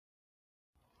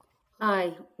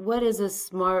Hi, what is a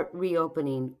smart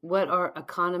reopening? What are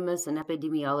economists and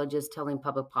epidemiologists telling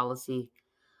public policy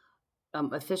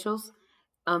officials?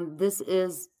 This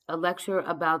is a lecture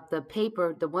about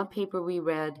the one paper we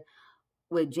read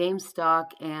with James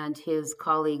Stock and his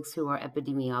colleagues who are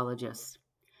epidemiologists.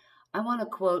 I want to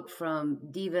quote from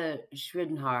Diva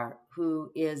Sridhar,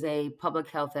 who is a public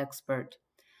health expert.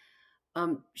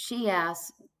 She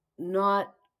asks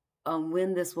not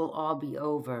when this will all be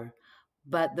over,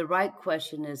 but the right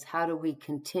question is how do we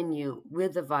continue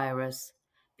with the virus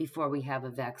before we have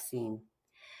a vaccine?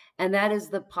 And that is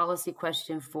the policy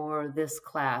question for this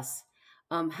class.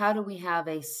 How do we have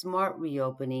a smart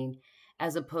reopening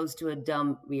as opposed to a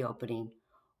dumb reopening?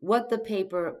 What the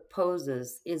paper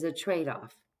poses is a trade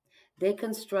off. They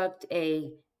construct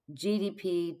a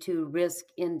GDP to risk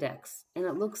index, and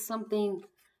it looks something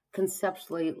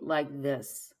conceptually like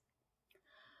this.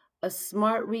 A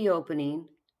smart reopening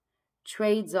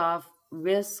trades off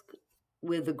risk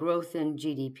with the growth in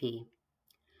GDP.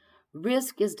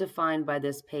 Risk is defined by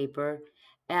this paper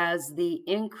as the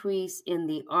increase in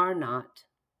the R naught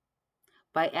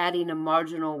by adding a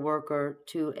marginal worker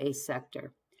to a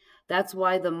sector. That's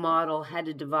why the model had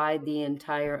to divide the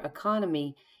entire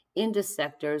economy into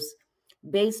sectors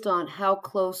based on how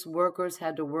close workers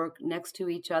had to work next to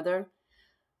each other,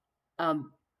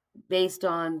 based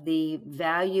on the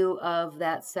value of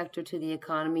that sector to the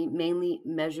economy, mainly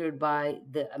measured by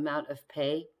the amount of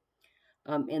pay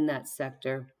in that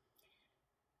sector.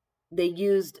 They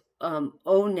used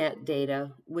ONET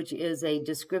data, which is a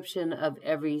description of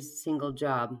every single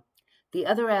job. The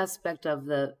other aspect of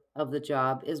the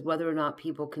job is whether or not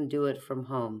people can do it from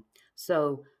home.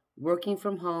 So working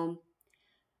from home,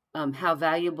 how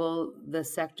valuable the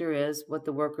sector is, what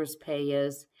the workers' pay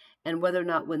is, and whether or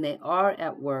not when they are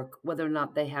at work, whether or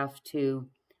not they have to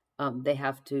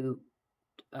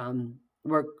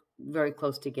work very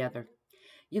close together.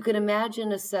 You can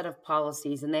imagine a set of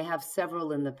policies, and they have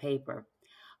several in the paper.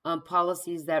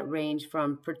 Policies that range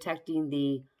from protecting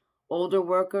the older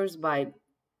workers by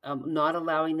not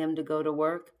allowing them to go to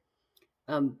work,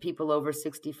 people over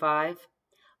 65,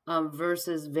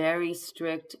 versus very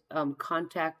strict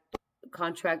contract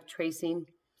tracing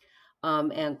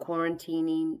and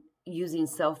quarantining using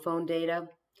cell phone data,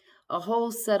 a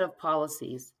whole set of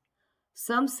policies.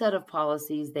 Some set of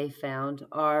policies they found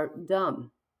are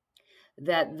dumb,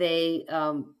 that they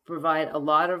provide a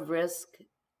lot of risk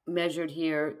measured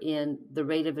here in the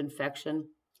rate of infection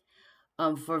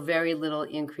for very little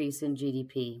increase in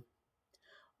GDP.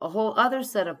 A whole other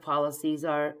set of policies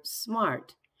are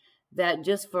smart, that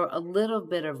just for a little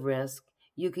bit of risk,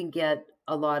 you can get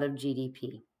a lot of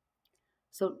GDP.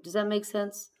 So does that make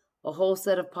sense? A whole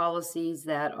set of policies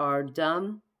that are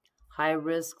dumb, high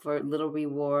risk for little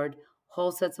reward,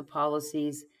 whole sets of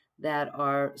policies that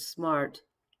are smart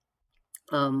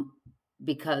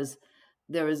because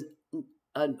there is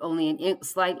only a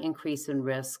slight increase in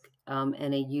risk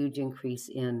and a huge increase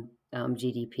in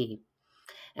GDP.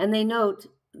 And they note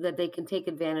that they can take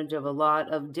advantage of a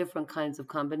lot of different kinds of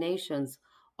combinations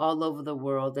all over the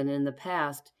world and in the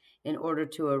past in order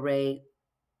to array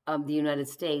the United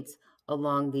States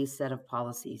along these set of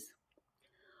policies.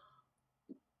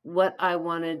 What I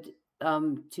wanted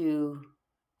to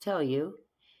tell you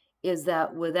is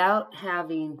that without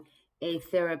having a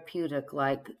therapeutic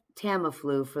like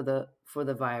Tamiflu for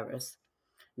the virus.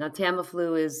 Now,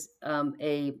 Tamiflu is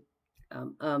a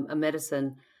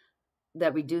medicine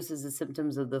that reduces the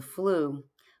symptoms of the flu,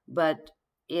 but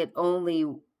it only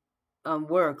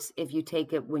works if you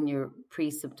take it when you're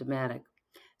pre-symptomatic.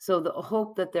 So the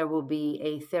hope that there will be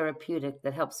a therapeutic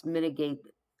that helps mitigate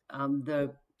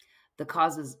the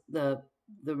causes the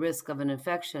risk of an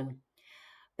infection.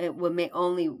 It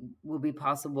will be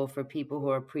possible for people who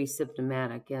are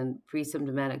pre-symptomatic, and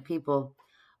pre-symptomatic people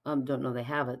don't know they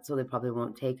have it, so they probably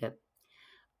won't take it.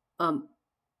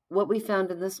 What we found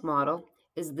in this model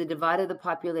is they divided the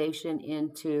population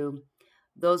into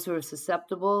those who are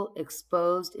susceptible,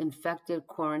 exposed, infected,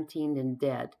 quarantined, and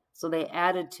dead. So they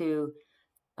added to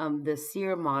the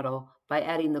SEER model by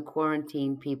adding the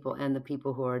quarantined people and the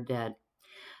people who are dead.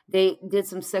 They did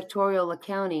some sectorial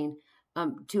accounting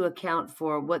to account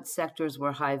for what sectors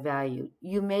were high value.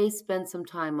 You may spend some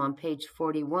time on page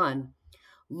 41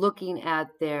 looking at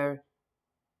their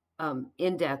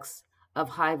index of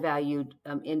high valued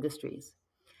industries.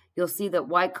 You'll see that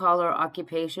white collar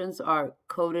occupations are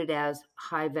coded as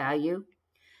high value.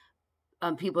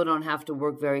 People don't have to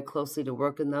work very closely to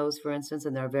work in those, for instance,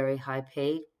 and they're very high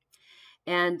paid.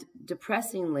 And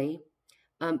depressingly,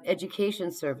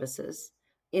 education services,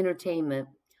 entertainment,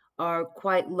 are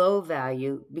quite low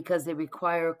value because they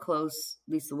require close,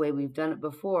 at least the way we've done it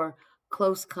before,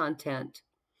 close content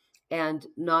and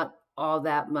not all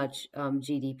that much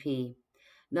GDP.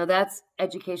 Now, that's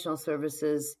educational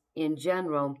services in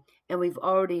general, and we've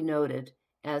already noted,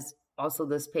 as also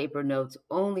this paper notes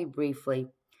only briefly,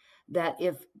 that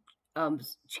if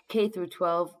K through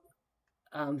 12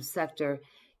 sector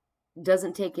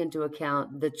doesn't take into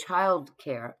account the child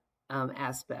care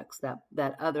aspects,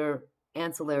 that other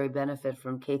ancillary benefit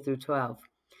from K through 12,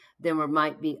 then we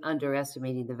might be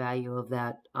underestimating the value of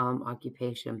that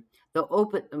occupation.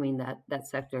 That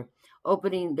sector,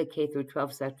 opening the K through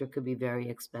 12 sector could be very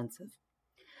expensive.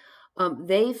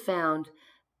 They found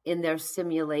in their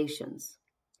simulations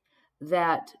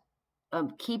that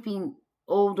keeping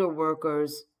older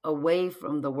workers away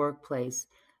from the workplace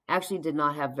actually did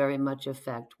not have very much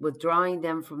effect. Withdrawing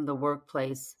them from the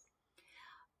workplace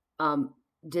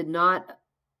did not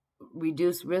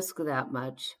reduce risk that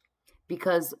much,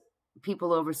 because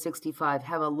people over 65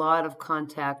 have a lot of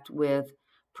contact with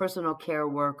personal care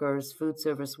workers, food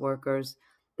service workers.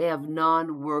 They have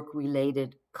non-work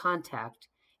related contact,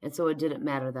 and so it didn't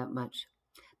matter that much.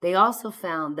 They also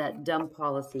found that dumb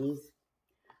policies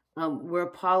were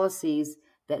policies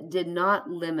that did not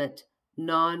limit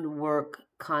non-work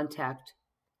contact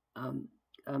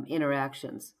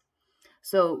interactions.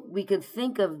 So we could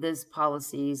think of these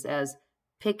policies as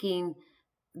picking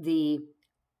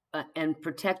and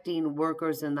protecting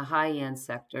workers in the high-end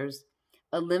sectors,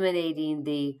 eliminating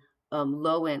the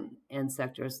low-end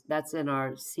sectors. That's in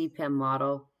our CPEM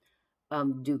model.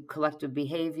 Do collective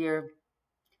behavior,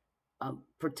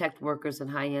 protect workers in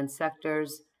high-end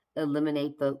sectors,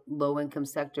 eliminate the low-income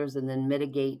sectors, and then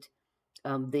mitigate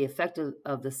the effect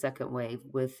of the second wave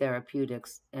with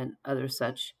therapeutics and other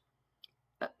such,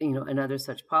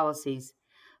 policies.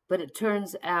 But it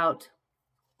turns out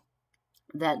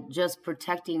that just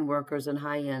protecting workers in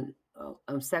high-end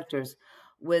sectors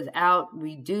without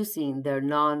reducing their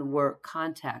non-work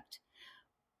contact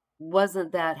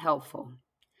wasn't that helpful.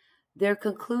 Their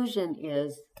conclusion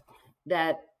is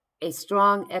that a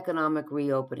strong economic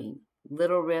reopening,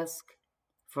 little risk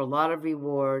for a lot of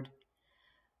reward,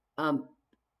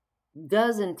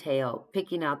 does entail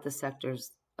picking out the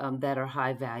sectors that are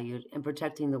high valued and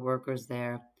protecting the workers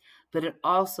there, but it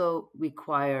also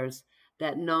requires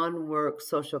that non-work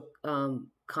social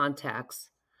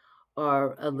contacts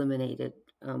are eliminated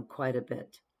quite a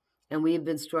bit. And we've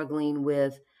been struggling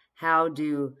with how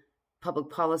do public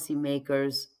policy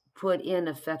makers put in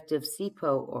effective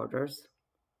CPO orders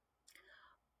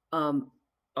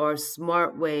or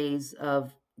smart ways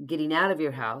of getting out of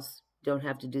your house. Don't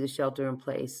have to do the shelter in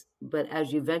place, but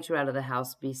as you venture out of the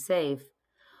house, be safe,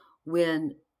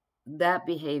 when that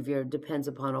behavior depends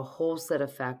upon a whole set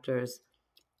of factors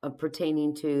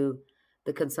pertaining to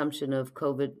the consumption of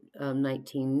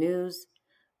COVID-19 news,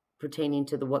 pertaining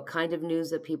to what kind of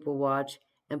news that people watch,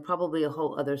 and probably a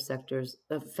whole other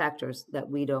factors that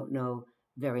we don't know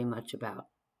very much about.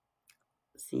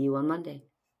 See you on Monday.